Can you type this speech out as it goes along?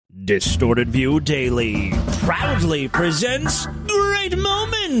Distorted View Daily proudly presents great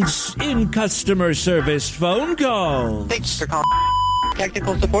moments in customer service phone calls. Thanks for calling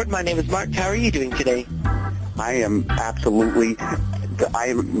technical support. My name is Mark. How are you doing today? I am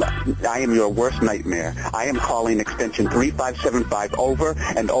your worst nightmare. I am calling extension 3575 over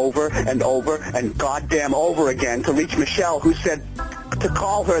and over and over and goddamn over again to reach Michelle, who said to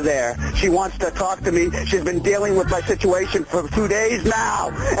call her there. She wants to talk to me. She's been dealing with my situation for 2 days now,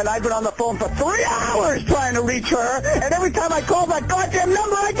 and I've been on the phone for 3 hours trying to reach her, and every time I call that goddamn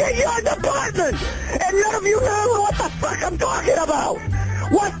number, I get your department, and none of you know what the fuck I'm talking about.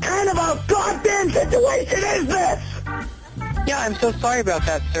 What kind of a goddamn situation is this? Yeah, I'm so sorry about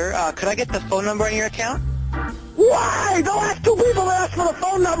that, sir. Could I get the phone number on your account? Why? The last two people that asked for the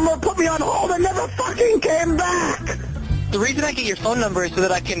phone number put me on hold and never fucking came back. The reason I get your phone number is so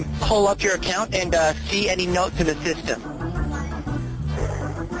that I can pull up your account and see any notes in the system.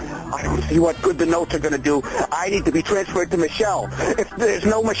 I don't see what good the notes are going to do. I need to be transferred to Michelle. If there's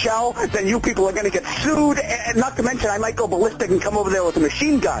no Michelle, then you people are going to get sued, and not to mention I might go ballistic and come over there with a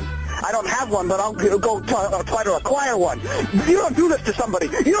machine gun. I don't have one, but I'll go try to acquire one. You don't do this to somebody.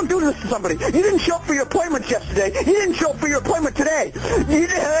 You don't do this to somebody. You didn't show up for your appointments yesterday. You didn't show up for your appointment today.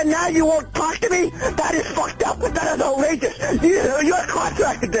 And now you won't talk to me? That is fucked up. That is outrageous. You're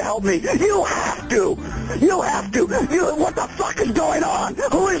contracted to help me. You have to. You have to. What the fuck is going on?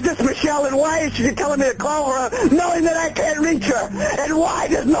 Who is this Michelle, and why is she telling me to call her knowing that I can't reach her? And why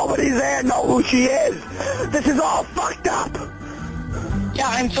does nobody there know who she is? This is all fucked up. Yeah,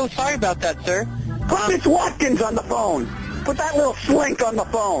 I'm so sorry about that, sir. Put Miss Watkins on the phone. Put that little slink on the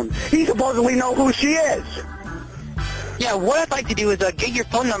phone. He supposedly know who she is. Yeah, what I'd like to do is get your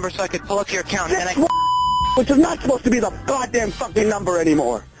phone number so I could pull up your account. This which is not supposed to be the goddamn fucking number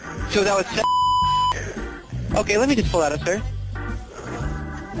anymore. So that was... Okay, let me just pull that up, sir.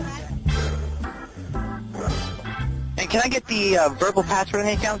 And can I get the verbal password on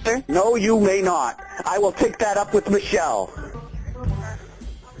the account, sir? No, you may not. I will take that up with Michelle.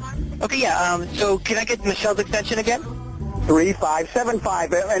 Okay, yeah, so can I get Michelle's extension again?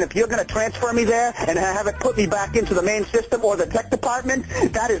 3575, and if you're going to transfer me there and have it put me back into the main system or the tech department,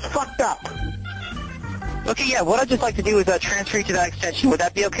 that is fucked up. Okay, yeah, what I'd just like to do is transfer you to that extension. Would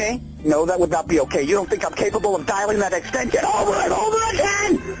that be okay? No, that would not be okay. You don't think I'm capable of dialing that extension over and over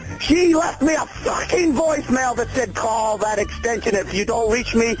again? She left me a fucking voicemail that said, call that extension. If you don't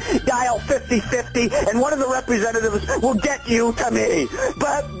reach me, dial 5050, and one of the representatives will get you to me.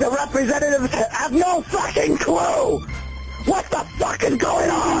 But the representatives have no fucking clue. What the fuck is going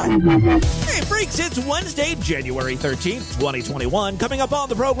on? Hey, freaks, it's Wednesday, January 13th, 2021. Coming up on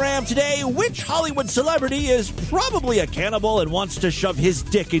the program today, which Hollywood celebrity is probably a cannibal and wants to shove his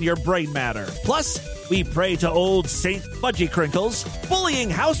dick in your brain matter? Plus, we pray to old Saint Fudgie Krinkles,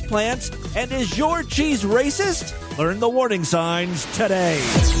 bullying houseplants, and is your cheese racist? Learn the warning signs today.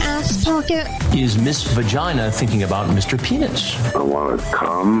 Ass pocket. Is Miss Vagina thinking about Mr. Penis? I want to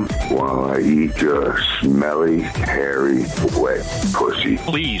come while I eat your smelly, hairy, wet pussy.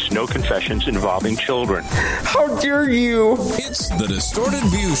 Please, no confessions involving children. How dare you? It's the Distorted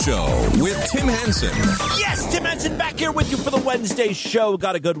View Show with Tim Henson. Yes, Tim Henson back here with you for the Wednesday show.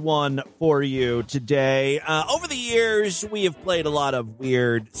 Got a good one for you today. Over the years, we have played a lot of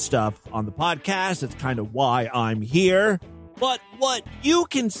weird stuff on the podcast. That's kind of why I'm here. But what you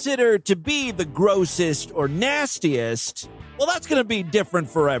consider to be the grossest or nastiest, well, that's going to be different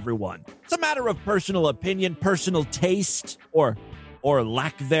for everyone. It's a matter of personal opinion, personal taste, or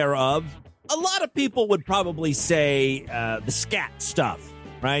lack thereof. A lot of people would probably say the scat stuff,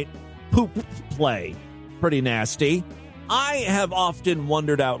 right? Poop play. Pretty nasty. I have often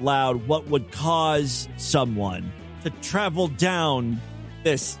wondered out loud what would cause someone to travel down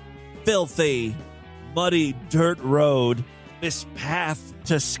this filthy, muddy dirt road, this path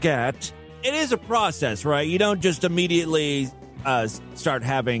to scat. It is a process, right? You don't just immediately start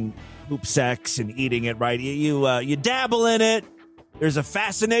having poop sex and eating it, right? You dabble in it. There's a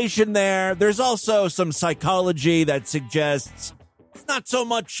fascination there. There's also some psychology that suggests it's not so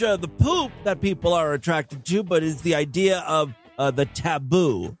much the poop that people are attracted to, but it's the idea of the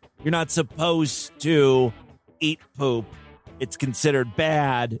taboo. You're not supposed to eat poop. It's considered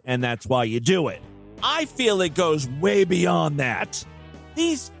bad, and that's why you do it. I feel it goes way beyond that.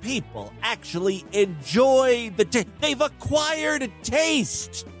 These people actually enjoy the taste. They've acquired a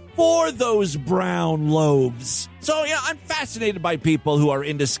taste for those brown loaves. So, yeah, I'm fascinated by people who are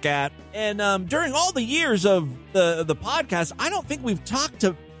into scat. And during all the years of the podcast, I don't think we've talked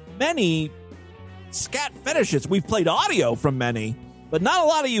to many scat fetishists. We've played audio from many, but not a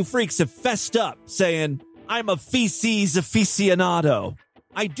lot of you freaks have fessed up saying, I'm a feces aficionado.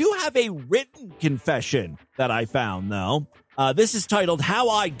 I do have a written confession that I found, though. This is titled, How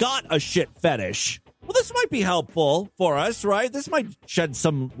I Got a Shit Fetish. Well, this might be helpful for us, right? This might shed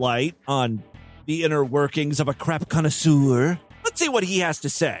some light on the inner workings of a crap connoisseur. Let's see what he has to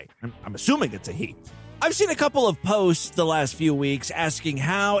say. I'm assuming it's a he. I've seen a couple of posts the last few weeks asking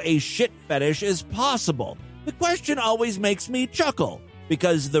how a shit fetish is possible. The question always makes me chuckle,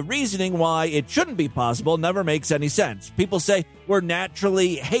 because the reasoning why it shouldn't be possible never makes any sense. People say we're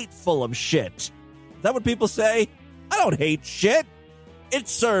naturally hateful of shit. Is that what people say? I don't hate shit. It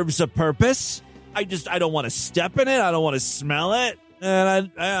serves a purpose. I don't want to step in it. I don't want to smell it.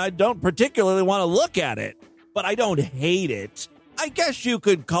 And I don't particularly want to look at it. But I don't hate it. I guess you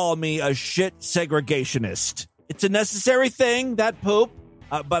could call me a shit segregationist. It's a necessary thing, that poop,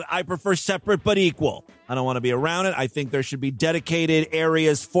 but I prefer separate but equal. I don't want to be around it. I think there should be dedicated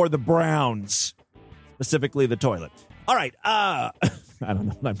areas for the browns, specifically the toilet. All right, I don't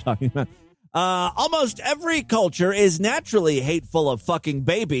know what I'm talking about. Almost every culture is naturally hateful of fucking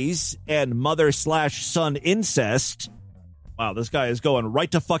babies and mother/son incest. Wow, this guy is going right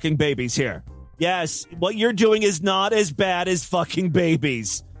to fucking babies here. Yes, what you're doing is not as bad as fucking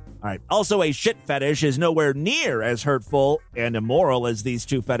babies. All right. Also, a shit fetish is nowhere near as hurtful and immoral as these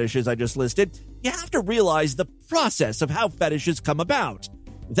two fetishes I just listed. You have to realize the process of how fetishes come about.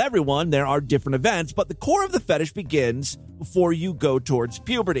 With everyone, there are different events, but the core of the fetish begins before you go towards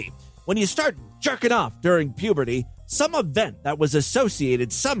puberty. When you start jerking off during puberty, some event that was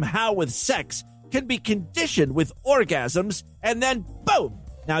associated somehow with sex can be conditioned with orgasms, and then boom,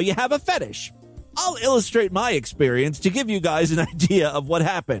 now you have a fetish. I'll illustrate my experience to give you guys an idea of what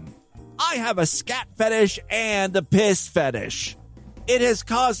happened. I have a scat fetish and a piss fetish. It has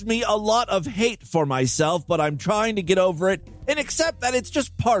caused me a lot of hate for myself, but I'm trying to get over it and accept that it's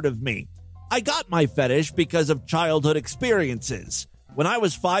just part of me. I got my fetish because of childhood experiences. When I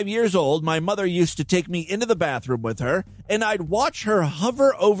was 5 years old, my mother used to take me into the bathroom with her, and I'd watch her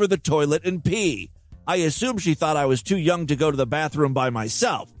hover over the toilet and pee. I assume she thought I was too young to go to the bathroom by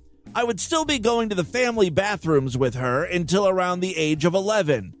myself. I would still be going to the family bathrooms with her until around the age of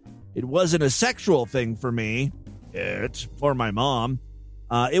 11. It wasn't a sexual thing for me, or my mom.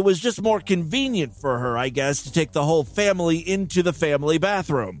 It was just more convenient for her, I guess, to take the whole family into the family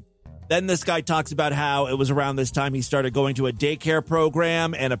bathroom. Then this guy talks about how it was around this time he started going to a daycare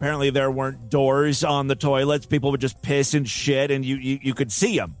program, and apparently there weren't doors on the toilets. People would just piss and shit, and you could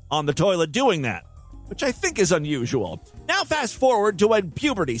see them on the toilet doing that, which I think is unusual. Now fast forward to when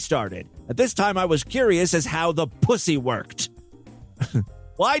puberty started. At this time, I was curious as how the pussy worked.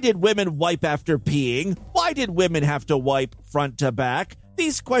 Why did women wipe after peeing? Why did women have to wipe front to back?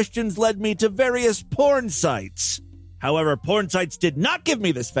 These questions led me to various porn sites. However, porn sites did not give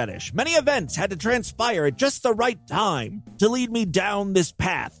me this fetish. Many events had to transpire at just the right time to lead me down this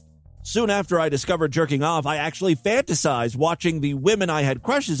path. Soon after I discovered jerking off, I actually fantasized watching the women I had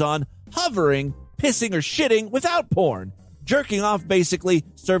crushes on hovering, pissing, or shitting without porn. Jerking off basically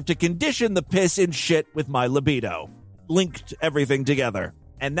served to condition the piss and shit with my libido. Linked everything together.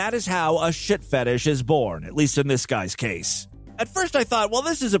 And that is how a shit fetish is born, at least in this guy's case. At first I thought, well,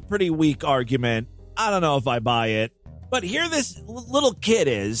 this is a pretty weak argument. I don't know if I buy it. But here this little kid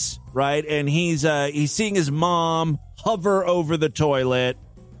is, right? And he's seeing his mom hover over the toilet,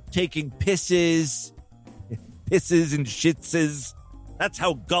 taking pisses and shitses. That's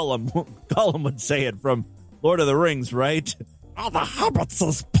how Gollum would say it from Lord of the Rings, right? All the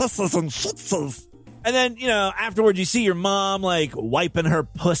hobbitses, pisses, and shitses. And then, afterwards you see your mom, wiping her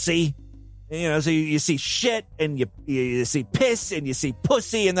pussy. So you see shit, and you see piss, and you see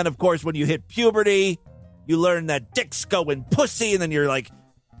pussy. And then, of course, when you hit puberty, you learn that dicks go in pussy, and then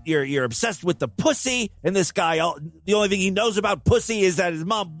you're obsessed with the pussy. And this guy, the only thing he knows about pussy is that his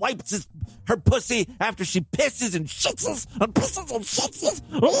mom wipes her pussy after she pisses and shitses and pisses and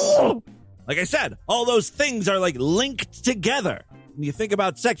shitses. Like I said, all those things are linked together. When you think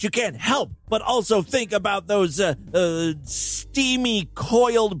about sex, you can't help but also think about those steamy,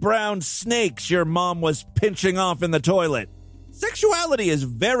 coiled brown snakes your mom was pinching off in the toilet. Sexuality is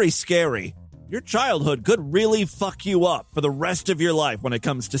very scary. Your childhood could really fuck you up for the rest of your life when it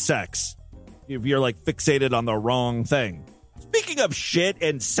comes to sex, if you're fixated on the wrong thing. Speaking of shit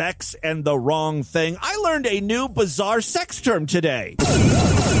and sex and the wrong thing, I learned a new bizarre sex term today.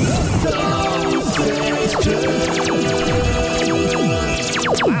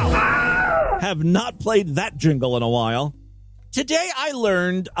 Wow. Have not played that jingle in a while. Today I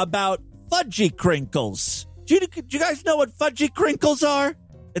learned about Fudgie Krinkles. Do you guys know what Fudgie Krinkles are?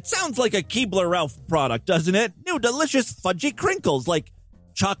 It sounds like a Keebler Elf product, doesn't it? New delicious Fudgie Krinkles, like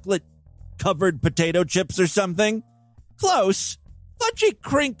chocolate-covered potato chips or something. Close. Fudgie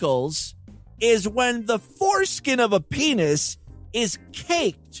Krinkles is when the foreskin of a penis is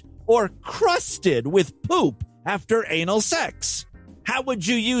caked or crusted with poop after anal sex. How would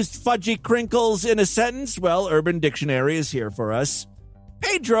you use Fudgie Krinkles in a sentence? Well, Urban Dictionary is here for us.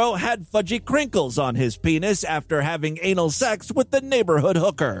 Pedro had Fudgie Krinkles on his penis after having anal sex with the neighborhood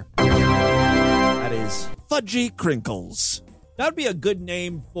hooker. That is Fudgie Krinkles. That would be a good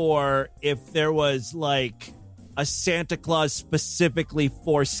name for if there was like a Santa Claus specifically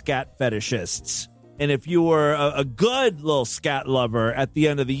for scat fetishists. And if you were a good little scat lover at the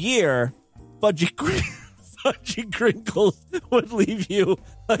end of the year, Fudgie Krinkles would leave you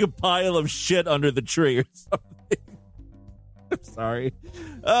like a pile of shit under the tree or something. I'm sorry.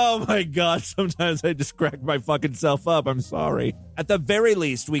 Oh my God. Sometimes I just crack my fucking self up. I'm sorry. At the very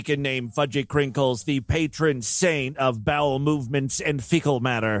least, we can name Fudgie Krinkles the patron saint of bowel movements and fecal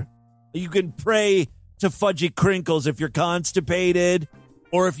matter. You can pray to Fudgie Krinkles if you're constipated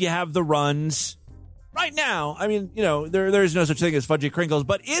or if you have the runs. Right now, I mean, you know, there's no such thing as Fudgie Krinkles,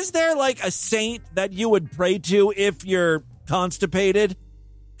 but is there like a saint that you would pray to if you're constipated?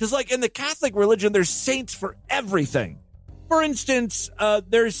 Because like in the Catholic religion, there's saints for everything. For instance,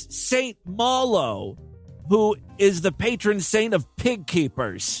 there's Saint Malo, who is the patron saint of pig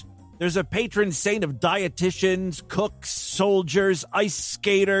keepers. There's a patron saint of dietitians, cooks, soldiers, ice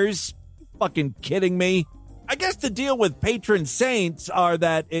skaters. Fucking kidding me? I guess the deal with patron saints are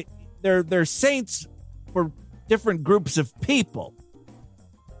that they're saints for different groups of people.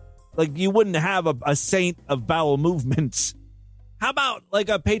 Like you wouldn't have a saint of bowel movements. How about like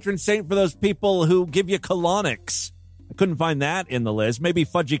a patron saint for those people who give you colonics? I couldn't find that in the list. Maybe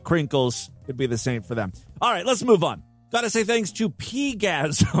Fudgie Krinkles could be the saint for them. All right, let's move on. Gotta say thanks to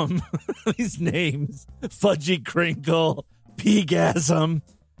Pegasm. These names. Fudgie Krinkle, Pegasm.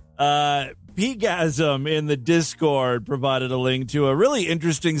 Pegasm in the Discord provided a link to a really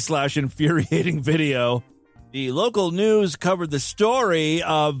interesting / infuriating video. The local news covered the story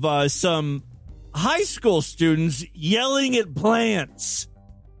of some high school students yelling at plants.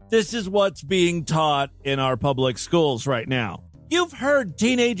 This is what's being taught in our public schools right now. You've heard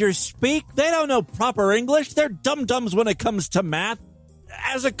teenagers speak. They don't know proper English. They're dum-dums when it comes to math.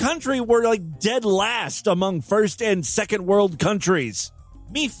 As a country, we're like dead last among first and second world countries.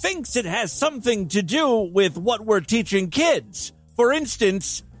 Methinks it has something to do with what we're teaching kids. For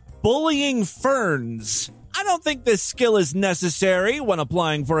instance, bullying ferns. I don't think this skill is necessary when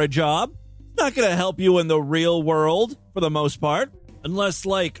applying for a job. It's not going to help you in the real world, for the most part. Unless,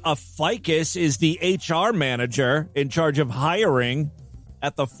 like, a ficus is the HR manager in charge of hiring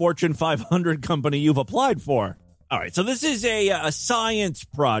at the Fortune 500 company you've applied for. All right, so this is a science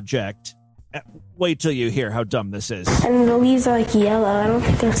project. Wait till you hear how dumb this is. And the leaves are like yellow. I don't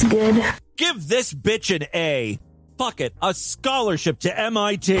think that's good. Give this bitch an A. Fuck it, a scholarship to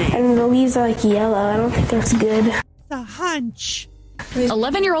MIT. And the leaves are like yellow. I don't think that's good. It's a hunch.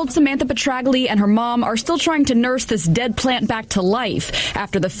 11-year-old Samantha Petragli and her mom are still trying to nurse this dead plant back to life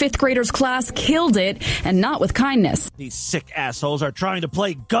after the 5th graders class killed it, and not with kindness. These sick assholes are trying to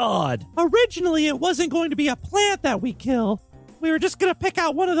play God. Originally, it wasn't going to be a plant that we kill. We were just going to pick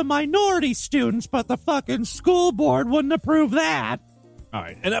out one of the minority students, but the fucking school board wouldn't approve that. All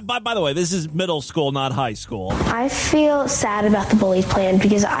right. And by the way, this is middle school, not high school. I feel sad about the bullies plan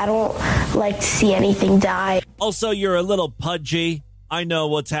because I don't like to see anything die. Also, you're a little pudgy. I know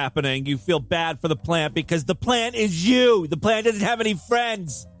what's happening. You feel bad for the plant because the plant is you. The plant doesn't have any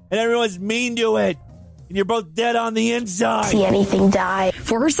friends, and everyone's mean to it. And you're both dead on the inside. See anything die.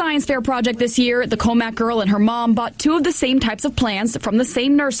 For her science fair project this year, the Comac girl and her mom bought 2 of the same types of plants from the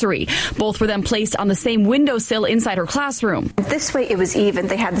same nursery. Both were then placed on the same windowsill inside her classroom. This way it was even.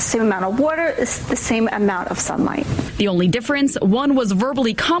 They had the same amount of water, the same amount of sunlight. The only difference, one was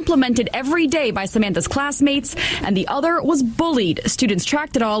verbally complimented every day by Samantha's classmates, and the other was bullied. Students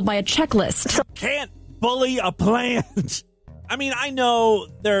tracked it all by a checklist. Can't bully a plant. I mean, I know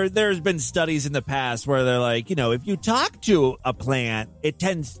there's been studies in the past where they're like, you know, if you talk to a plant, it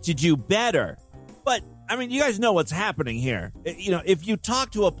tends to do better. But, I mean, you guys know what's happening here. You know, if you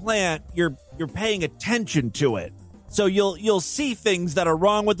talk to a plant, you're paying attention to it. So you'll see things that are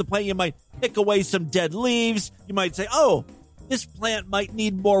wrong with the plant. You might pick away some dead leaves. You might say, oh, this plant might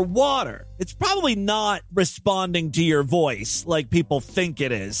need more water. It's probably not responding to your voice like people think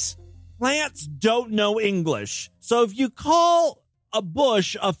it is. Plants don't know English. So if you call a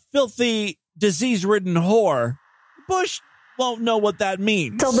bush a filthy, disease-ridden whore, the bush won't know what that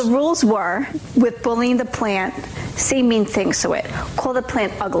means. So the rules were, with bullying the plant, say mean things to it. Call the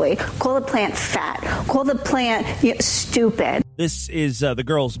plant ugly. Call the plant fat. Call the plant stupid. This is the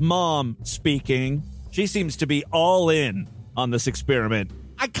girl's mom speaking. She seems to be all in on this experiment.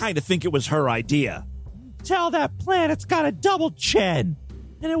 I kind of think it was her idea. Tell that plant it's got a double chin,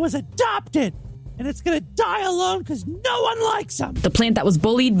 and it was adopted, and it's going to die alone because no one likes him. The plant that was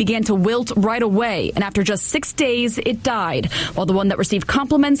bullied began to wilt right away, and after just 6 days, it died, while the one that received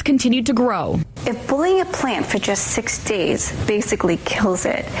compliments continued to grow. If bullying a plant for just 6 days basically kills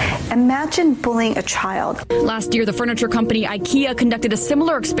it, imagine bullying a child. Last year, the furniture company IKEA conducted a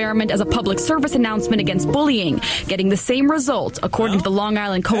similar experiment as a public service announcement against bullying, getting the same result. According to the Long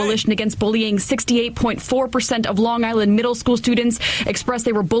Island Coalition Against Bullying, 68.4% of Long Island middle school students expressed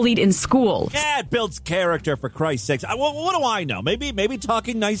they were bullied in school. Yeah, it builds character, for Christ's sakes. What do I know? Maybe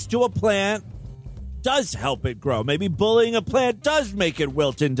talking nice to a plant does help it grow. Maybe bullying a plant does make it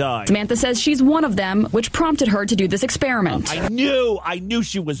wilt and die. Samantha says she's one of them, which prompted her to do this experiment. I knew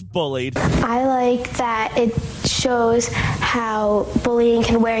she was bullied. I like that it shows how bullying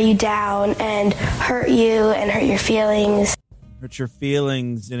can wear you down and hurt you and hurt your feelings. Hurt your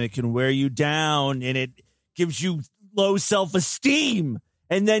feelings, and it can wear you down, and it gives you low self-esteem.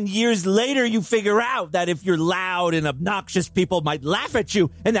 And then years later, you figure out that if you're loud and obnoxious, people might laugh at you.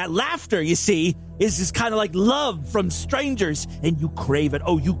 And that laughter, you see, is just kind of like love from strangers. And you crave it.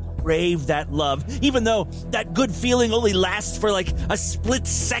 Oh, you crave that love. Even though that good feeling only lasts for like a split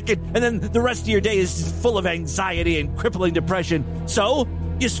second. And then the rest of your day is just full of anxiety and crippling depression. So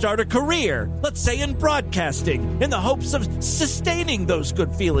you start a career, let's say in broadcasting, in the hopes of sustaining those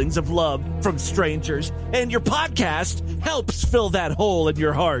good feelings of love from strangers. And your podcast helps fill that hole in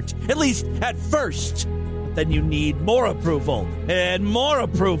your heart, at least at first. But then you need more approval and more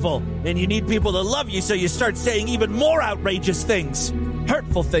approval. And you need people to love you, so you start saying even more outrageous things.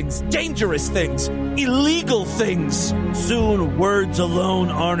 Hurtful things, dangerous things, illegal things. Soon, words alone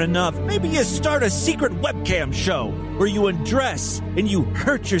aren't enough. Maybe you start a secret webcam show where you undress and you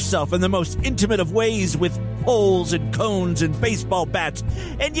hurt yourself in the most intimate of ways with poles and cones and baseball bats.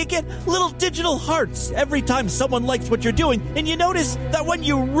 And you get little digital hearts every time someone likes what you're doing. And you notice that when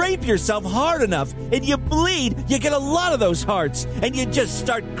you rape yourself hard enough and you bleed, you get a lot of those hearts. And you just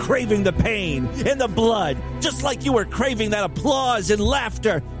start craving the pain and the blood, just like you were craving that applause and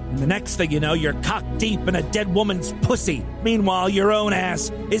laughter. And the next thing you know, you're cock deep in a dead woman's pussy. Meanwhile, your own ass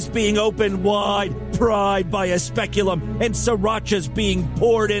is being opened wide, pried by a speculum, and sriracha's being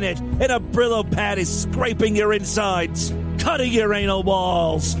poured in it, and a Brillo pad is scraping your insides, cutting your anal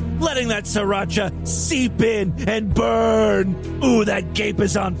walls, letting that sriracha seep in and burn. Ooh, that gape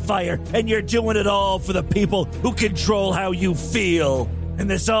is on fire, and you're doing it all for the people who control how you feel. And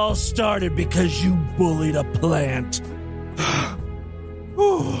this all started because you bullied a plant.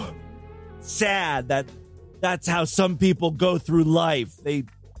 Sad that's how some people go through life. They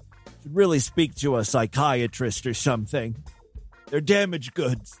should really speak to a psychiatrist or something. They're damaged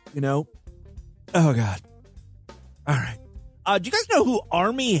goods, you know? Oh, God. All right. Do you guys know who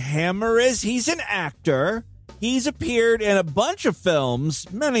Armie Hammer is? He's an actor. He's appeared in a bunch of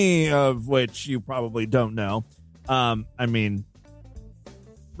films, many of which you probably don't know.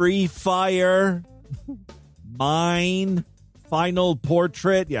 Free Fire, Mine, Final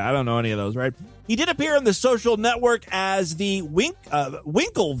Portrait. Yeah, I don't know any of those, right? He did appear on The Social Network as the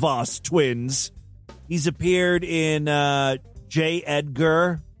Winklevoss twins. He's appeared in J.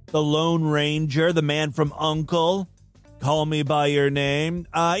 Edgar, The Lone Ranger, The Man from U.N.C.L.E., Call Me By Your Name.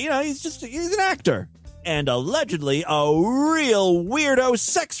 He's an actor. And allegedly a real weirdo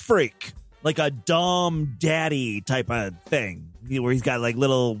sex freak. Like a dom daddy type of thing. Where he's got like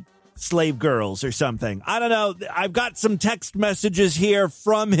little slave girls or something. I don't know. I've got some text messages here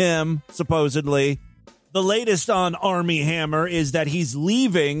from him, supposedly. The latest on Armie Hammer is that he's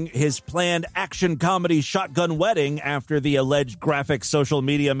leaving his planned action comedy Shotgun Wedding after the alleged graphic social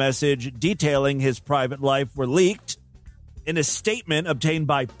media message detailing his private life were leaked. In a statement obtained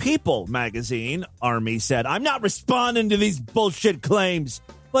by People magazine, Armie said, "I'm not responding to these bullshit claims,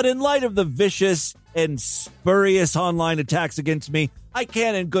 but in light of the vicious and spurious online attacks against me, I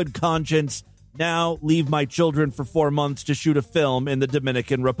can in good conscience now leave my children for 4 months to shoot a film in the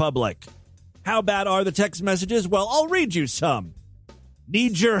Dominican Republic." How bad are the text messages? Well, I'll read you some.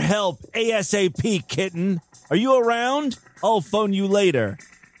 "Need your help ASAP, kitten. Are you around? I'll phone you later."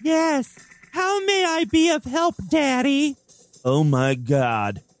 "Yes. How may I be of help, Daddy?" "Oh my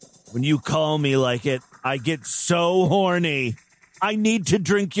God. When you call me like it, I get so horny. I need to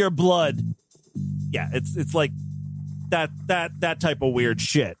drink your blood." Yeah, it's like that type of weird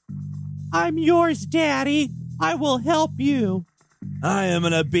shit. "I'm yours, Daddy. I will help you." "I am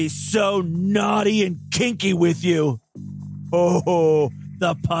gonna be so naughty and kinky with you. Oh,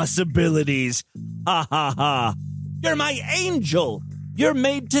 the possibilities. Ha ha ha. You're my angel. You're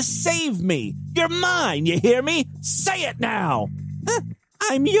made to save me. You're mine, you hear me? Say it now.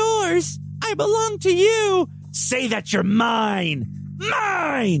 I'm yours. I belong to you. Say that you're mine.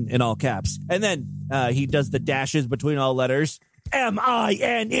 Mine! In all caps. And then he does the dashes between all letters.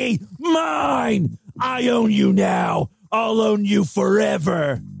 M-I-N-E. Mine! I own you now. I'll own you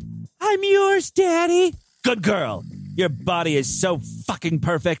forever. I'm yours, Daddy. Good girl. Your body is so fucking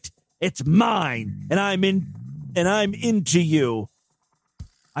perfect. It's mine. And I'm into you.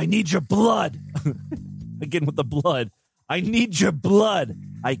 I need your blood. Again with the blood. I need your blood.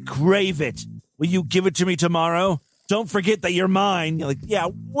 I crave it. Will you give it to me tomorrow? Don't forget that you're mine. You're like, yeah,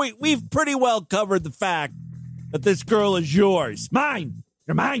 we've pretty well covered the fact that this girl is yours. Mine.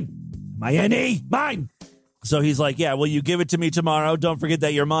 You're mine. M-I-N-E. Mine. So he's like, yeah, will you give it to me tomorrow? Don't forget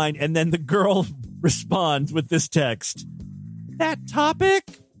that you're mine. And then the girl responds with this text. That topic,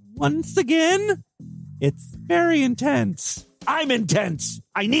 once again, it's very intense. I'm intense.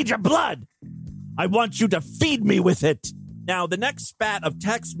 I need your blood. I want you to feed me with it. Now, the next spat of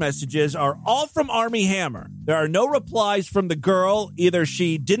text messages are all from Armie Hammer. There are no replies from the girl. Either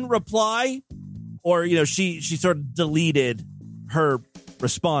she didn't reply or, she sort of deleted her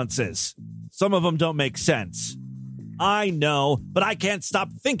responses. Some of them don't make sense. I know, but I can't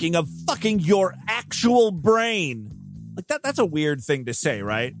stop thinking of fucking your actual brain. Like, that's a weird thing to say,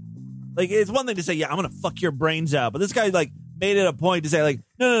 right? Like, it's one thing to say, yeah, I'm going to fuck your brains out. But this guy, made it a point to say,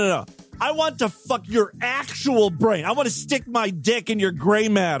 no. I want to fuck your actual brain. I want to stick my dick in your gray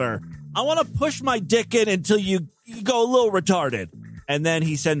matter. I want to push my dick in until you go a little retarded. And then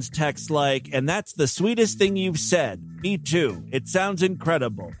he sends texts like, and that's the sweetest thing you've said. Me too. It sounds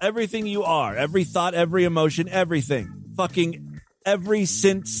incredible. Everything you are. Every thought, every emotion, everything. Fucking every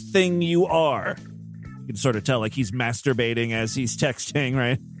since thing you are. You can sort of tell he's masturbating as he's texting,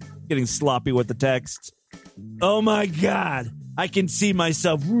 right? Getting sloppy with the text. Oh my God. I can see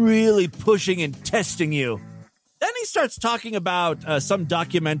myself really pushing and testing you. Then he starts talking about some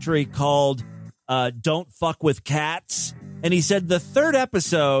documentary called Don't Fuck with Cats. And he said the third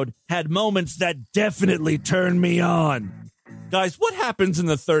episode had moments that definitely turned me on. Guys, what happens in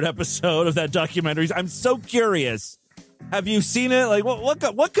the third episode of that documentary? I'm so curious. Have you seen it?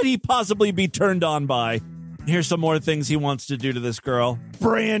 What could he possibly be turned on by? Here's some more things he wants to do to this girl.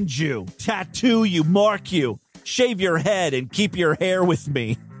 Brand you, tattoo you, mark you, shave your head and keep your hair with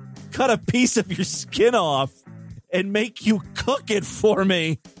me. Cut a piece of your skin off and make you cook it for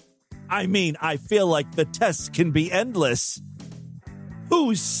me. I mean, I feel like the tests can be endless.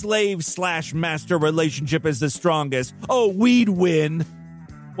 Whose slave/master relationship is the strongest? Oh, we'd win.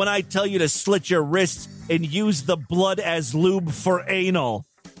 When I tell you to slit your wrists and use the blood as lube for anal.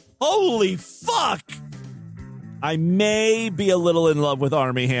 Holy fuck! I may be a little in love with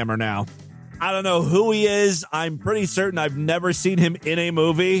Armie Hammer now. I don't know who he is. I'm pretty certain I've never seen him in a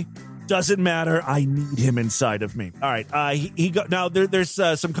movie. Doesn't matter. I need him inside of me. All right. Now there's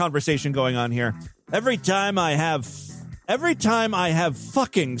some conversation going on here. Every time I have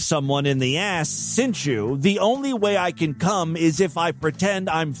fucking someone in the ass since you, the only way I can come is if I pretend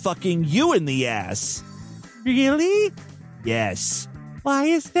I'm fucking you in the ass. Really? Yes. Why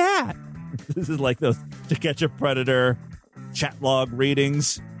is that? This is like those To Catch a Predator chat log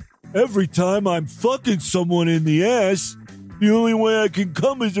readings. Every time I'm fucking someone in the ass, the only way I can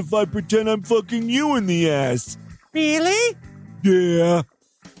come is if I pretend I'm fucking you in the ass. Really? Yeah.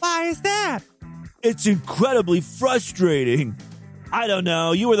 Why is that? It's incredibly frustrating. I don't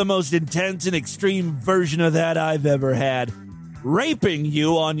know. You were the most intense and extreme version of that I've ever had. Raping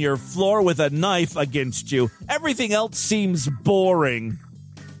you on your floor with a knife against you. Everything else seems boring.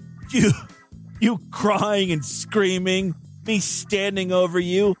 You crying and screaming. Me standing over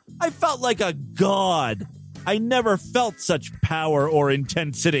you. I felt like a god. I never felt such power or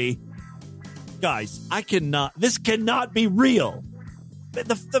intensity. Guys, this cannot be real.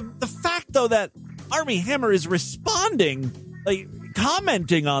 The fact, though, that Armie Hammer is responding,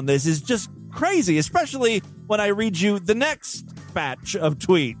 commenting on this is just crazy, especially when I read you the next batch of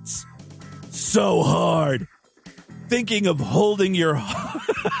tweets. So hard. Thinking of holding your...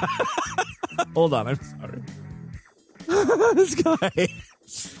 Hold on, I'm sorry. This guy...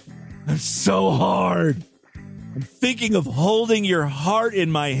 I'm so hard. I'm thinking of holding your heart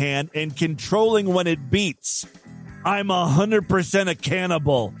in my hand and controlling when it beats. I'm 100% a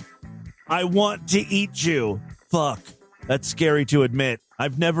cannibal. I want to eat you. Fuck. That's scary to admit.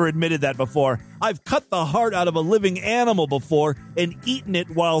 I've never admitted that before. I've cut the heart out of a living animal before and eaten it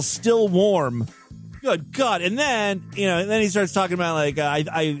while still warm. Good God. And then, then he starts talking about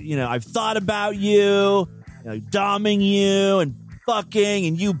I've thought about you, doming you and fucking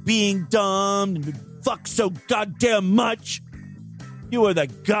and you being dumb and fuck so goddamn much. You are the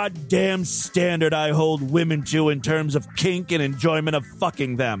goddamn standard I hold women to in terms of kink and enjoyment of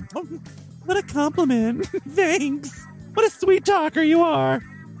fucking them. Oh, what a compliment. Thanks. What a sweet talker you are.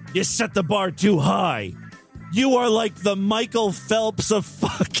 You set the bar too high. You are like the Michael Phelps of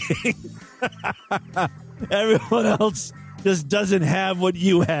fucking. Everyone else just doesn't have what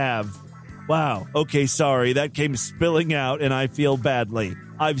you have. Wow. Okay, sorry. That came spilling out, and I feel badly.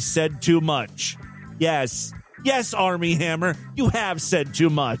 I've said too much. Yes. Yes, Army Hammer. You have said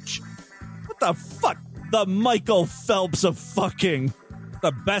too much. What the fuck? The Michael Phelps of fucking.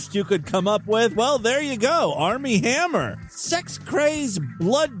 The best you could come up with? Well, there you go. Army Hammer. Sex crazed,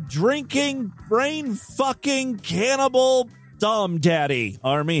 blood drinking, brain fucking, cannibal, Dom Daddy.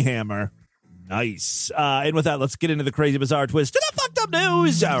 Army Hammer. Nice. And with that, let's get into the crazy, bizarre twist to the fucked up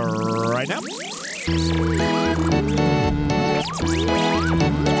news right now.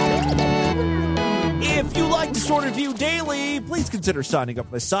 If you like Distorted View Daily, please consider signing up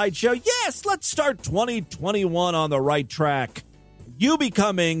for the sideshow. Yes, let's start 2021 on the right track. You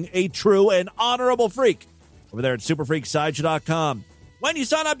becoming a true and honorable freak over there at superfreaksideshow.com. When you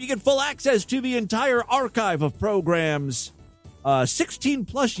sign up, you get full access to the entire archive of programs. 16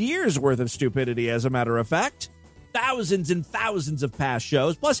 plus years worth of stupidity, as a matter of fact. Thousands and thousands of past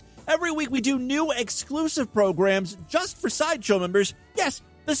shows. Plus, every week we do new exclusive programs just for Sideshow members. Yes,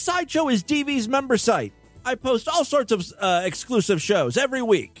 the Sideshow is DV's member site. I post all sorts of exclusive shows every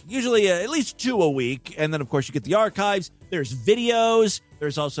week, usually at least 2 a week. And then, of course, you get the archives. There's videos.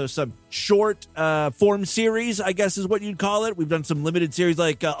 There's also some short form series, I guess is what you'd call it. We've done some limited series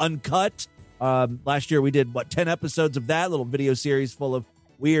like Uncut. Last year we did, 10 episodes of that little video series full of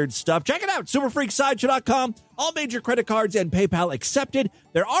weird stuff. Check it out, superfreaksideshow.com. All major credit cards and PayPal accepted.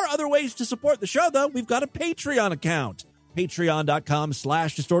 There are other ways to support the show, though. We've got a Patreon account.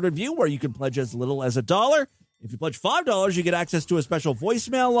 Patreon.com/DistortedView, where you can pledge as little as $1. If you pledge $5, you get access to a special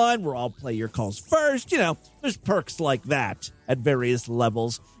voicemail line where I'll play your calls first. You know, there's perks like that at various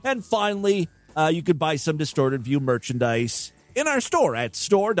levels. And finally, you could buy some Distorted View merchandise in our store at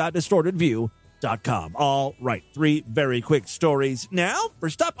store.distortedview.com. All right, 3 very quick stories now.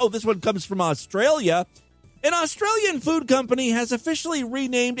 First up, this one comes from Australia. An Australian food company has officially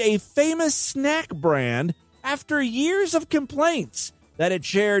renamed a famous snack brand after years of complaints that it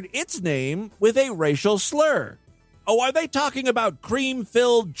shared its name with a racial slur. Oh, are they talking about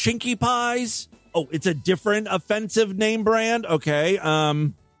cream-filled chinky pies? Oh, it's a different offensive name brand? Okay,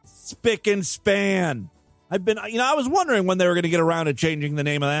 Spick and Span. I was wondering when they were going to get around to changing the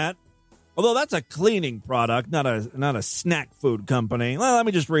name of that. Although that's a cleaning product, not a snack food company. Well, let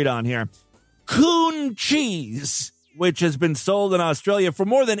me just read on here. Coon Cheese, which has been sold in Australia for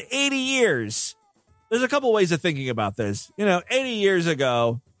more than 80 years. There's a couple ways of thinking about this. 80 years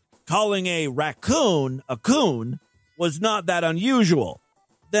ago, calling a raccoon a coon was not that unusual.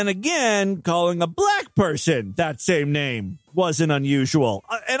 Then again, calling a black person that same name wasn't unusual.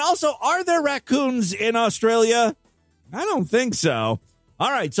 And also, are there raccoons in Australia? I don't think so.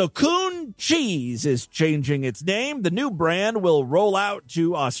 All right, so Coon Cheese is changing its name. The new brand will roll out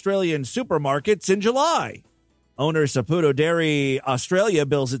to Australian supermarkets in July. Owner Saputo Dairy Australia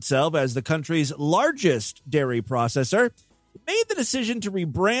bills itself as the country's largest dairy processor. It made the decision to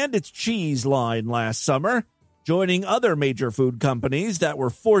rebrand its cheese line last summer, joining other major food companies that were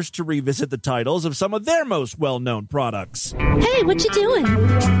forced to revisit the titles of some of their most well-known products. Hey, what you doing?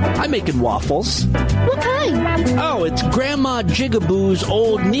 I'm making waffles. What kind? Oh, it's Grandma Jigaboo's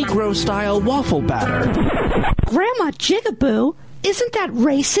old Negro-style waffle batter. Grandma Jigaboo? Isn't that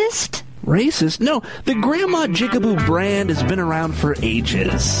racist? Racist? No, the Grandma Jigaboo brand has been around for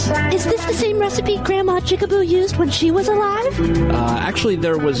ages. Is this the same recipe Grandma Jigaboo used when she was alive? Actually,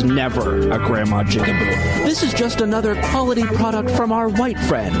 there was never a Grandma Jigaboo. This is just another quality product from our white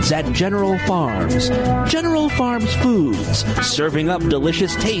friends at General Farms. General Farms Foods, serving up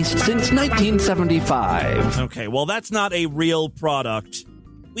delicious taste since 1975. Okay, well, that's not a real product.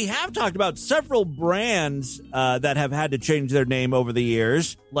 We have talked about several brands that have had to change their name over the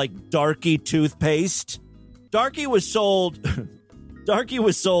years, like Darky toothpaste. Darky was sold in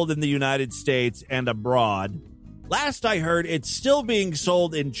the United States and abroad. Last I heard, it's still being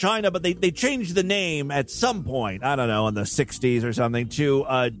sold in China, but they changed the name at some point, I don't know, in the 60s or something, to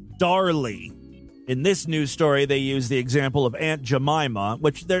Darlie. In this news story, they use the example of Aunt Jemima,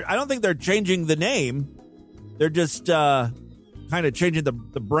 which I don't think they're changing the name. They're just kind of changing the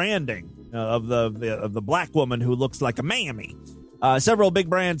branding of the black woman who looks like a mammy. Several big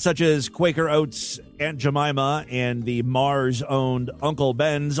brands such as Quaker Oats, Aunt Jemima, and the Mars-owned Uncle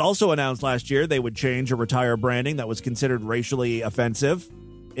Ben's also announced last year they would change or retire branding that was considered racially offensive.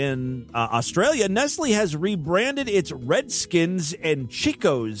 In Australia, Nestle has rebranded its Redskins and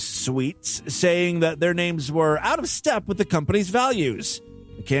Chico's sweets, saying that their names were out of step with the company's values.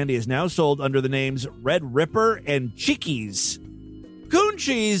 The candy is now sold under the names Red Ripper and Cheekies. Coon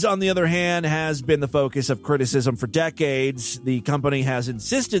cheese, on the other hand, has been the focus of criticism for decades. The company has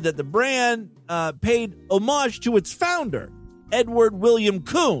insisted that the brand paid homage to its founder, Edward William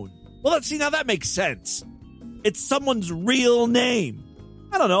Coon. Well, let's see, now that makes sense. It's someone's real name.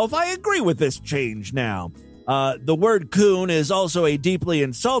 I don't know if I agree with this change now. The word coon is also a deeply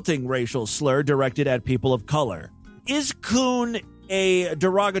insulting racial slur directed at people of color. Is coon a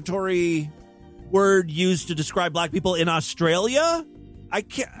derogatory word used to describe black people in Australia? I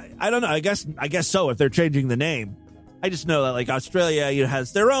don't know. I guess so if they're changing the name. I just know that like Australia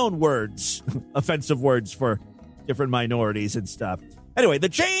has their own words, offensive words for different minorities and stuff. Anyway, the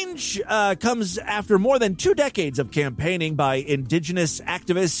change comes after more than 2 decades of campaigning by Indigenous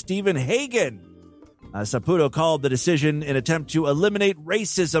activist Stephen Hagan. Saputo called the decision an attempt to eliminate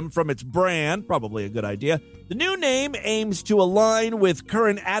racism from its brand. Probably a good idea. The new name aims to align with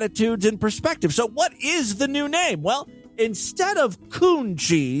current attitudes and perspectives. So what is the new name? Well, instead of coon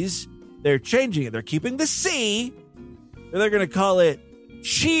cheese, they're changing it. They're keeping the C. They're going to call it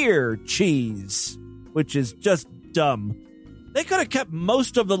cheer cheese, which is just dumb. They could have kept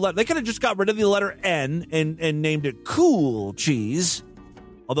most of the letter. They could have just got rid of the letter N and named it cool cheese.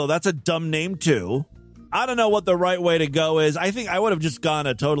 Although that's a dumb name too. I don't know what the right way to go is. I think I would have just gone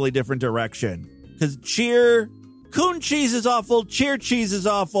a totally different direction. Because coon cheese is awful. Cheer cheese is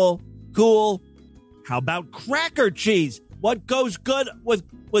awful. Cool. How about cracker cheese? What goes good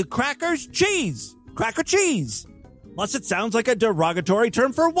with crackers? Cheese. Cracker cheese. Plus it sounds like a derogatory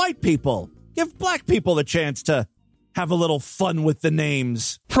term for white people. Give black people the chance to have a little fun with the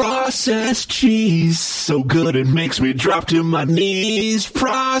names. Processed cheese, so good it makes me drop to my knees.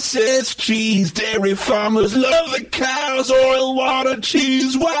 Processed cheese, dairy farmers love the cows. Oil, water,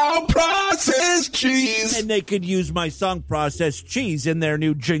 cheese, wow, processed cheese. And they could use my song Processed Cheese in their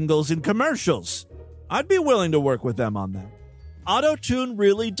new jingles and commercials. I'd be willing to work with them on that. Auto-tune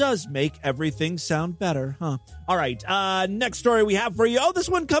really does make everything sound better, huh? All right, next story we have for you. Oh, this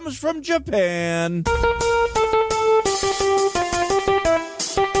one comes from Japan.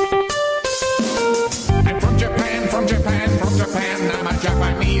 I'm from Japan, from Japan, from Japan. I'm a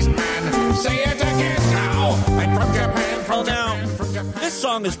Japanese man. Say it again now. I'm from Japan, from Japan, from Japan. This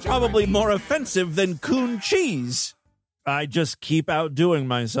song is probably more offensive than coon cheese. I just keep outdoing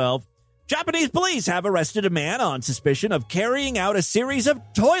myself. Japanese police have arrested a man on suspicion of carrying out a series of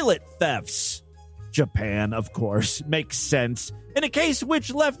toilet thefts. Japan, of course, makes sense, in a case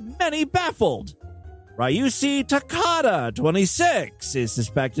which left many baffled. Ryushi Takada, 26, is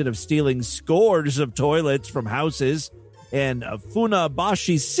suspected of stealing scores of toilets from houses in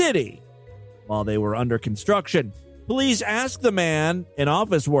Funabashi City while they were under construction. Police asked the man, an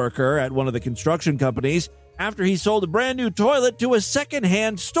office worker at one of the construction companies, after he sold a brand new toilet to a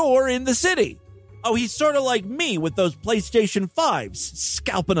secondhand store in the city. Oh, he's sort of like me with those PlayStation 5s,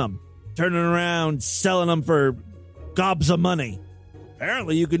 scalping them, turning around, selling them for gobs of money.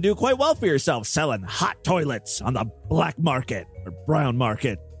 Apparently, you can do quite well for yourself selling hot toilets on the black market or brown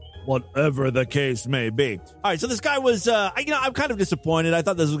market, whatever the case may be. All right, so this guy was, I'm kind of disappointed. I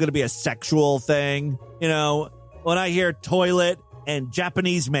thought this was going to be a sexual thing. You know, when I hear toilet and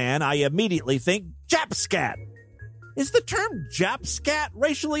Japanese man, I immediately think Japscat. Is the term Japscat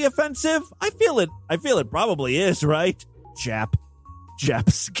racially offensive? I feel it probably is, right?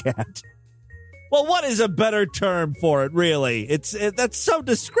 Japscat. Well, what is a better term for it, really? That's so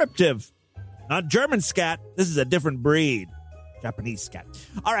descriptive. Not German scat. This is a different breed. Japanese scat.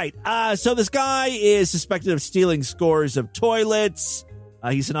 All right, so this guy is suspected of stealing scores of toilets.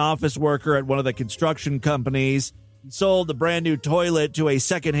 He's an office worker at one of the construction companies. He sold the brand new toilet to a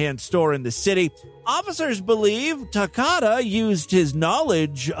secondhand store in the city. Officers believe Takada used his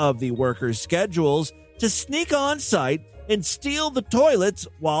knowledge of the workers' schedules to sneak on site and steal the toilets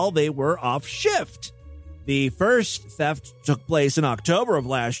while they were off shift. The first theft took place in October of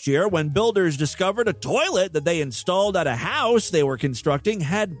last year when builders discovered a toilet that they installed at a house they were constructing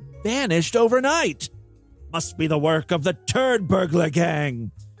had vanished overnight. Must be the work of the turd burglar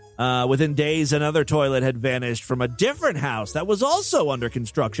gang. Within days, another toilet had vanished from a different house that was also under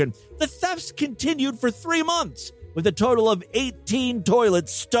construction. The thefts continued for 3 months, with a total of 18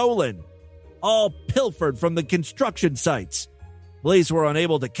 toilets stolen, all pilfered from the construction sites. Police were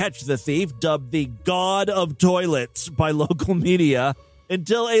unable to catch the thief, dubbed the God of Toilets by local media,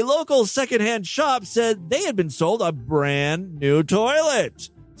 until a local secondhand shop said they had been sold a brand new toilet.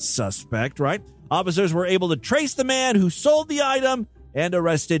 Suspect, right? Officers were able to trace the man who sold the item and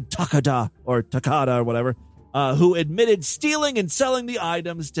arrested Takada or whatever, who admitted stealing and selling the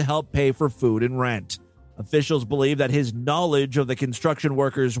items to help pay for food and rent. Officials believe that his knowledge of the construction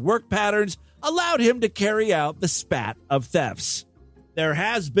workers' work patterns allowed him to carry out the spat of thefts. There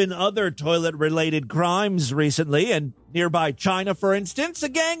has been other toilet-related crimes recently. In nearby China, for instance, a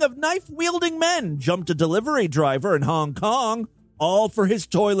gang of knife-wielding men jumped a delivery driver in Hong Kong, all for his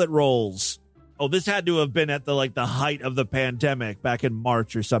toilet rolls. Oh, this had to have been at the height of the pandemic back in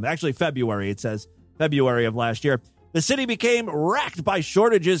March or something. Actually, February, it says. February of last year. The city became racked by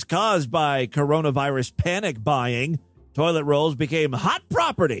shortages caused by coronavirus panic buying. Toilet rolls became hot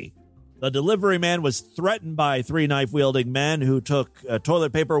property. The delivery man was threatened by 3 knife-wielding men who took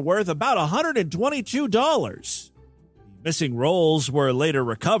toilet paper worth about $122. Missing rolls were later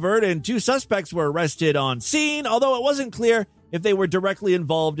recovered, and 2 suspects were arrested on scene, although it wasn't clear if they were directly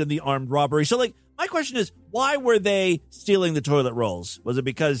involved in the armed robbery. So, my question is, why were they stealing the toilet rolls? Was it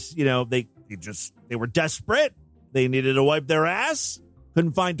because, they were desperate? They needed to wipe their ass?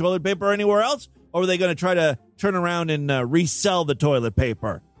 Couldn't find toilet paper anywhere else? Or were they going to try to turn around and resell the toilet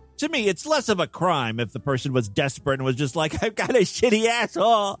paper? To me, it's less of a crime if the person was desperate and was just like, I've got a shitty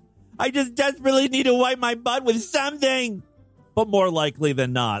asshole. I just desperately need to wipe my butt with something. But more likely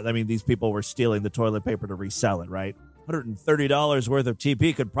than not, these people were stealing the toilet paper to resell it, right? $130 worth of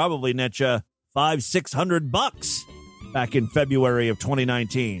TP could probably net you $500-600 back in February of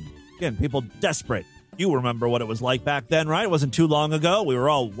 2019. Again, people desperate. You remember what it was like back then, right? It wasn't too long ago. We were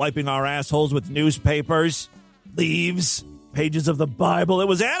all wiping our assholes with newspapers, leaves, pages of the Bible. It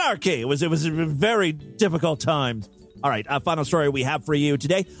was anarchy. It was a very difficult time. All right, a final story we have for you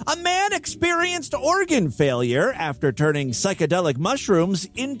today. A man experienced organ failure after turning psychedelic mushrooms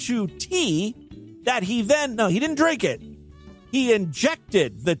into tea that he didn't drink it. He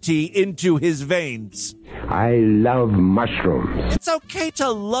injected the tea into his veins. I love mushrooms. It's okay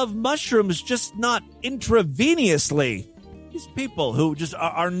to love mushrooms, just not intravenously. These people who just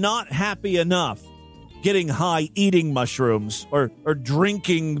are not happy enough getting high eating mushrooms or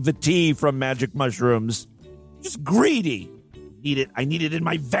drinking the tea from magic mushrooms. Just greedy. I need it in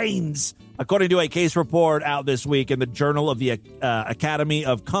my veins. According to a case report out this week in the Journal of the Academy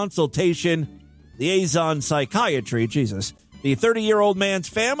of Consultation Liaison Psychiatry, Jesus, the 30-year-old man's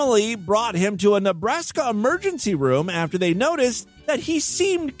family brought him to a Nebraska emergency room after they noticed that he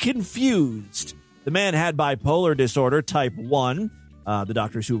seemed confused. The man had bipolar disorder type 1, the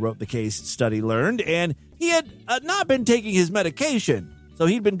doctors who wrote the case study learned, and he had not been taking his medication, so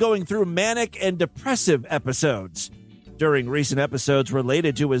he'd been going through manic and depressive episodes. During recent episodes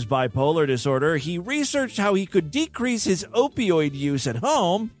related to his bipolar disorder, he researched how he could decrease his opioid use at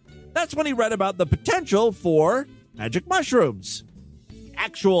home. That's when he read about the potential for magic mushrooms. The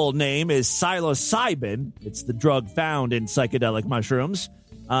actual name is psilocybin. It's the drug found in psychedelic mushrooms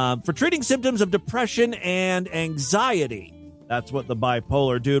for treating symptoms of depression and anxiety. That's what the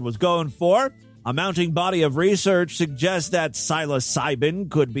bipolar dude was going for. A mounting body of research suggests that psilocybin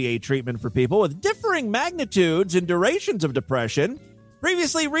could be a treatment for people with differing magnitudes and durations of depression.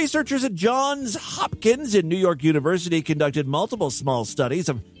 Previously, researchers at Johns Hopkins and New York University conducted multiple small studies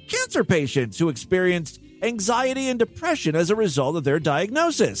of cancer patients who experienced anxiety and depression as a result of their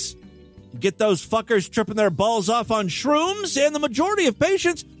diagnosis. You get those fuckers tripping their balls off on shrooms, and the majority of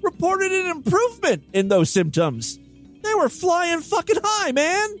patients reported an improvement in those symptoms. They were flying fucking high,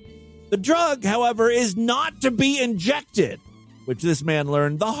 man. The drug, however, is not to be injected, which this man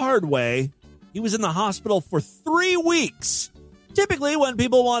learned the hard way. He was in the hospital for 3 weeks. Typically, when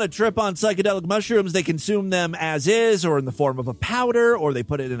people want to trip on psychedelic mushrooms, they consume them as is or in the form of a powder, or they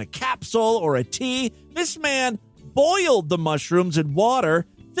put it in a capsule or a tea. This man boiled the mushrooms in water,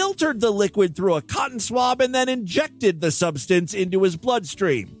 filtered the liquid through a cotton swab, and then injected the substance into his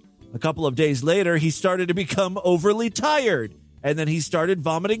bloodstream. A couple of days later, he started to become overly tired, and then he started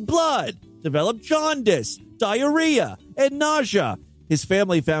vomiting blood, developed jaundice, diarrhea, and nausea. His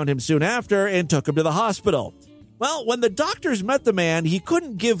family found him soon after and took him to the hospital. Well, when the doctors met the man, he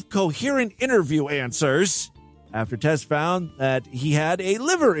couldn't give coherent interview answers. After tests found that he had a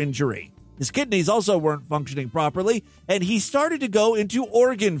liver injury. His kidneys also weren't functioning properly, and he started to go into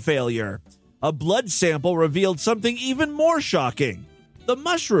organ failure. A blood sample revealed something even more shocking. The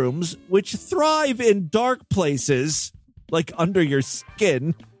mushrooms, which thrive in dark places, like under your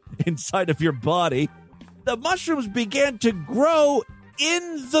skin, inside of your body, the mushrooms began to grow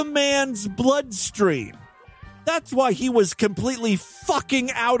in the man's bloodstream. That's why he was completely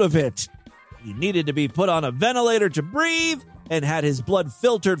fucking out of it. He needed to be put on a ventilator to breathe and had his blood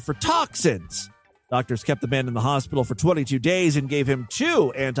filtered for toxins. Doctors kept the man in the hospital for 22 days and gave him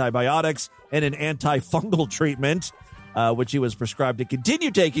 2 antibiotics and an antifungal treatment. which he was prescribed to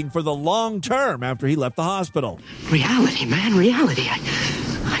continue taking for the long term after he left the hospital. Reality, man, reality.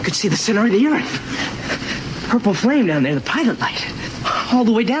 I could see the center of the earth. Purple flame down there, the pilot light. All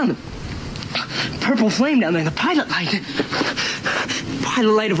the way down. Purple flame down there, the pilot light.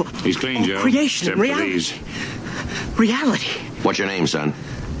 Pilot light of He's clean, Joe. Creation, Except for reality. these. Reality. What's your name, son?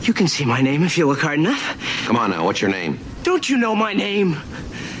 You can see my name if you look hard enough. Come on now, what's your name? Don't you know my name?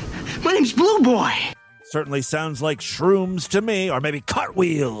 My name's Blue Boy. Certainly sounds like shrooms to me, or maybe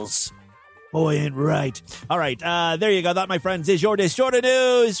cartwheels. Boy ain't right. All right, there you go. That, my friends, is your Distorted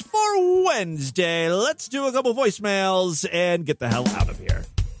News for Wednesday. Let's do a couple voicemails and get the hell out of here.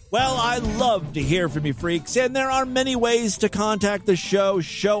 Well, I love to hear from you freaks, and there are many ways to contact the show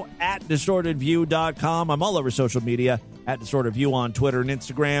at distortedview.com. I'm all over social media, at DistortedView on Twitter and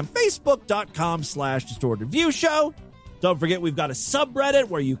Instagram, facebook.com/DistortedViewShow. Don't forget, we've got a subreddit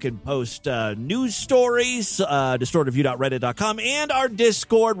where you can post news stories, distortedview.reddit.com, and our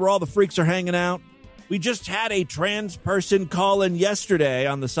Discord where all the freaks are hanging out. We just had a trans person call in yesterday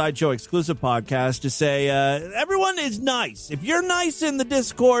on the Sideshow exclusive podcast to say, everyone is nice. If you're nice in the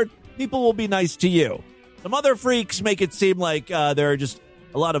Discord, people will be nice to you. Some other freaks make it seem like there are just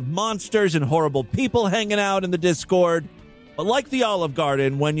a lot of monsters and horrible people hanging out in the Discord. But like the Olive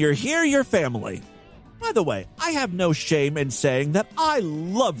Garden, when you're here, you're family. By the way, I have no shame in saying that I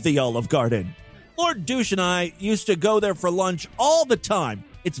love the Olive Garden. Lord Douche and I used to go there for lunch all the time.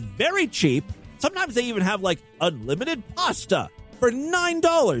 It's very cheap. Sometimes they even have, like, unlimited pasta for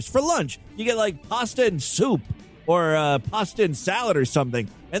 $9 for lunch. You get, like, pasta and soup or pasta and salad or something.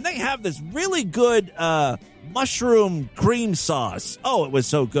 And they have this really good mushroom cream sauce. Oh, it was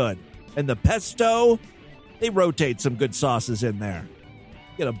so good. And the pesto, they rotate some good sauces in there.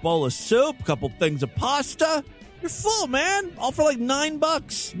 Get a bowl of soup, a couple things of pasta. You're full, man. All for, like,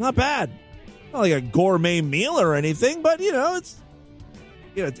 $9. Not bad. Not like a gourmet meal or anything, but,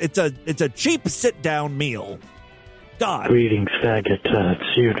 it's a cheap sit-down meal. God. Greetings, faggot.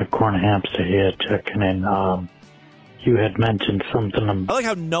 It's Unicorn Hamster here checking in. You had mentioned something. I like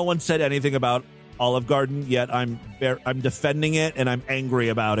how no one said anything about Olive Garden, yet I'm defending it, and I'm angry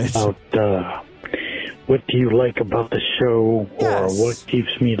about it. What do you like about the show, yes. or what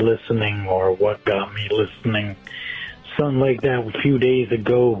keeps me listening, or what got me listening? Something like that a few days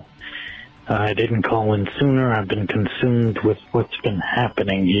ago. I didn't call in sooner. I've been consumed with what's been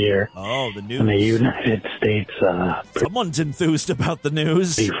happening here. Oh, the news. In the United States. Someone's enthused about the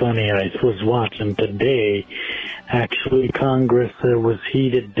news. Pretty funny. I was watching today. Actually, Congress, there was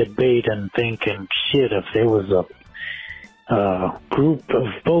heated debate and thinking, shit, if there was a group of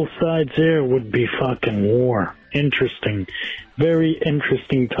both sides there, would be fucking war. Interesting. Very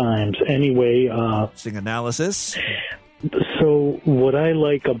interesting times. Anyway. Interesting analysis. So what I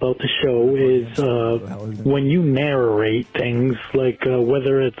like about the show is when you narrate things, like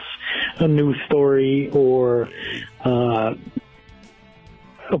whether it's a news story or a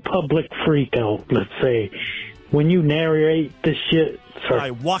public freakout, let's say. When you narrate the shit, I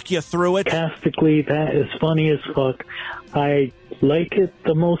walk you through it. Sarcastically, that is funny as fuck. I like it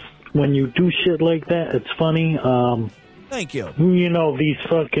the most when you do shit like that. It's funny. Thank you. You know, these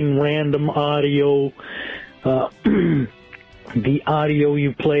fucking random audio... the audio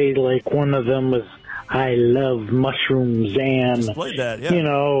you played, like one of them was, I love mushrooms and, just played that, yeah.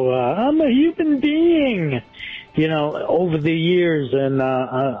 I'm a human being, over the years. And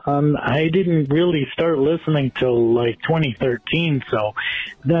I didn't really start listening till like 2013. So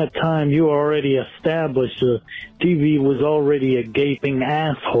that time you already established the TV was already a gaping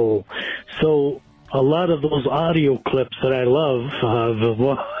asshole. So a lot of those audio clips that I love,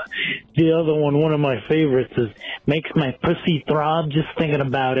 the other one of my favorites is Makes My Pussy Throb Just Thinking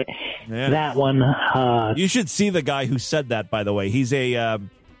About It. Yeah. That one. You should see the guy who said that, by the way. He's a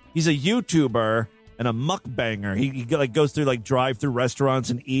YouTuber and a mukbanger. He goes through drive-through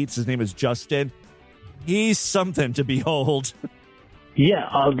restaurants and eats. His name is Justin. He's something to behold. Yeah,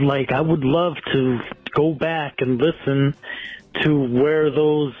 I would love to go back and listen to where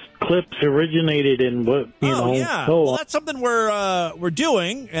those clips originated and what yeah. Well, that's something we're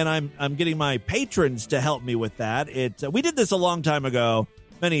doing, and I'm getting my patrons to help me with that. We did this a long time ago,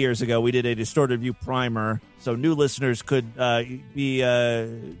 many years ago. We did a Distorted View primer, so new listeners could be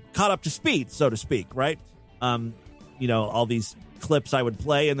caught up to speed, so to speak, right? All these clips I would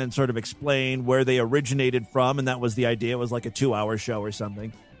play and then sort of explain where they originated from, and that was the idea. It was like a 2-hour show or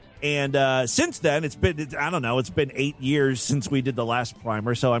something. And since then, it's been 8 years since we did the last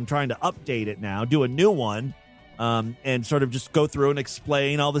primer, so I'm trying to update it now, do a new one, and sort of just go through and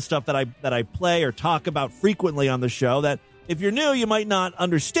explain all the stuff that I play or talk about frequently on the show that if you're new, you might not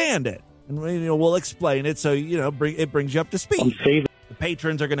understand it. and we'll explain it so it brings you up to speed. The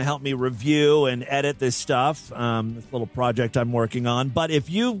patrons are going to help me review and edit this stuff, this little project I'm working on. But if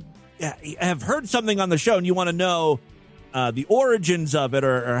you have heard something on the show and you want to know the origins of it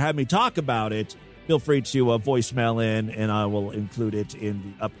or have me talk about it, feel free to voicemail in, and I will include it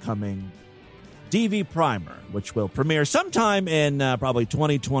in the upcoming DV Primer, which will premiere sometime in probably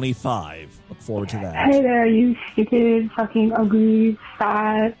 2025. Look forward to that. Hey there, you stupid, fucking ugly,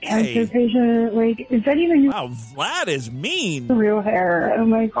 fat cancer patient. Like, is that even you? Wow, Vlad is mean. Real hair. Oh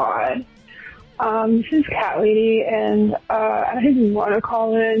my god. This is Cat Lady, and I didn't want to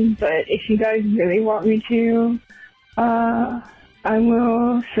call in, but if you guys really want me to, I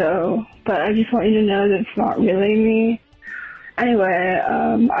will. But I just want you to know that it's not really me. Anyway,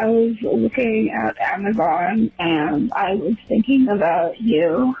 I was looking at Amazon, and I was thinking about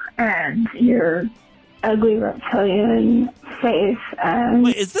you and your ugly reptilian face. And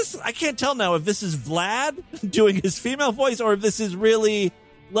wait, is this? I can't tell now if this is Vlad doing his female voice or if this is really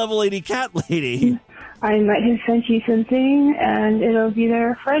Level 80 Cat Lady. I might have sent you something, and it'll be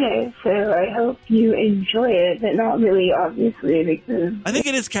there Friday, so I hope you enjoy it, but not really, obviously, because... I think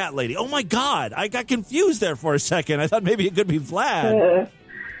it is Cat Lady. Oh, my God. I got confused there for a second. I thought maybe it could be Vlad.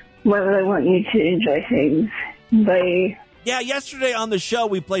 Well, I want you to enjoy things. Bye. Yeah, yesterday on the show,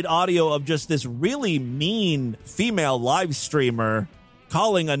 we played audio of just this really mean female live streamer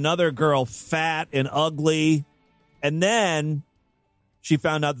calling another girl fat and ugly, and then she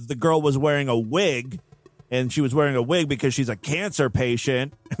found out that the girl was wearing a wig. And she was wearing a wig because she's a cancer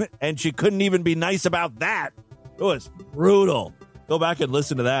patient, and she couldn't even be nice about that. It was brutal. Go back and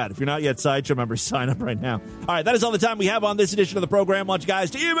listen to that. If you're not yet Sideshow members, sign up right now. All right, that is all the time we have on this edition of the program. I want you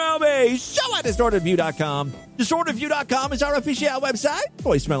guys to email me, show@distortedview.com. Distortedview.com is our official website.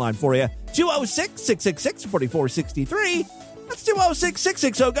 Voicemail line for you, 206-666-4463. That's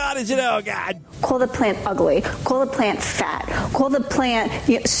 206-660. Oh, God, is it? Oh, God. Call the plant ugly. Call the plant fat. Call the plant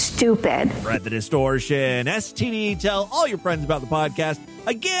stupid. Spread the distortion. STD. Tell all your friends about the podcast.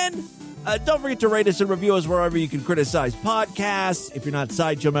 Again, don't forget to rate us and review us wherever you can criticize podcasts. If you're not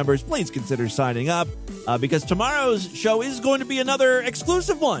Sideshow members, please consider signing up because tomorrow's show is going to be another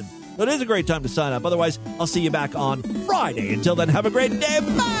exclusive one. So it is a great time to sign up. Otherwise, I'll see you back on Friday. Until then, have a great day.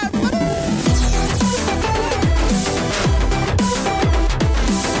 Bye.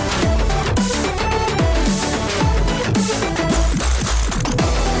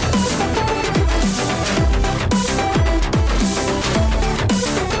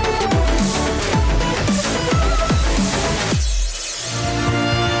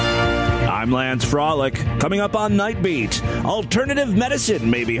 I'm Lance Frolic. Coming up on Night Beat, alternative medicine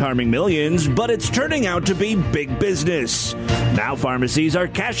may be harming millions, but it's turning out to be big business. Now pharmacies are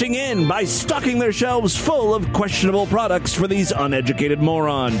cashing in by stocking their shelves full of questionable products for these uneducated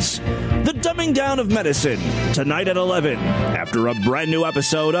morons. The dumbing down of medicine, tonight at 11, after a brand new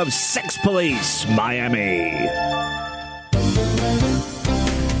episode of Sex Police Miami.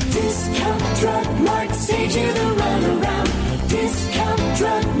 Discount Drug Mart saves you the runaround. Discount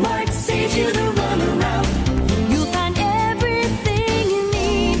Drug Mart saves you the runaround. You'll find everything you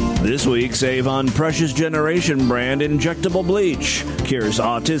need. This week, save on Precious Generation brand injectable bleach. Cures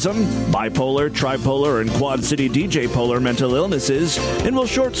autism, bipolar, tripolar, and quad city DJ polar mental illnesses, and will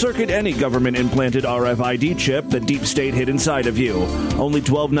short-circuit any government-implanted RFID chip the deep state hid inside of you. Only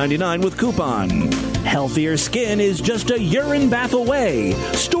 $12.99 with coupon. Healthier skin is just a urine bath away.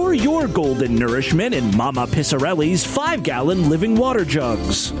 Store your golden nourishment in Mama Pissarelli's 5-gallon living water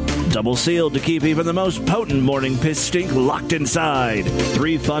jugs. Double sealed to keep even the most potent morning piss stink locked inside.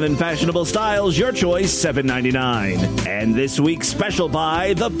 3 fun and fashionable styles, your choice, $7.99. And this week's special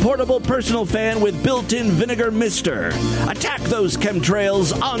buy, the portable personal fan with built-in vinegar mister. Attack those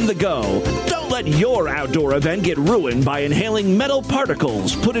chemtrails on the go. Don't let your outdoor event get ruined by inhaling metal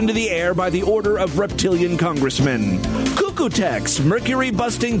particles put into the air by the order of reptilian congressmen. Cuckoo Tex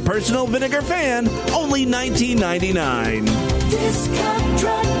mercury-busting personal vinegar fan, only $19.99. Discount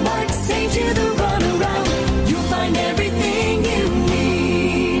Drug Mart saves you the runaround. You'll find everything you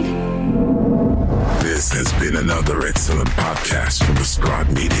need. This has been another excellent podcast from the Scribe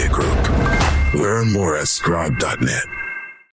Media Group. Learn more at scribe.net.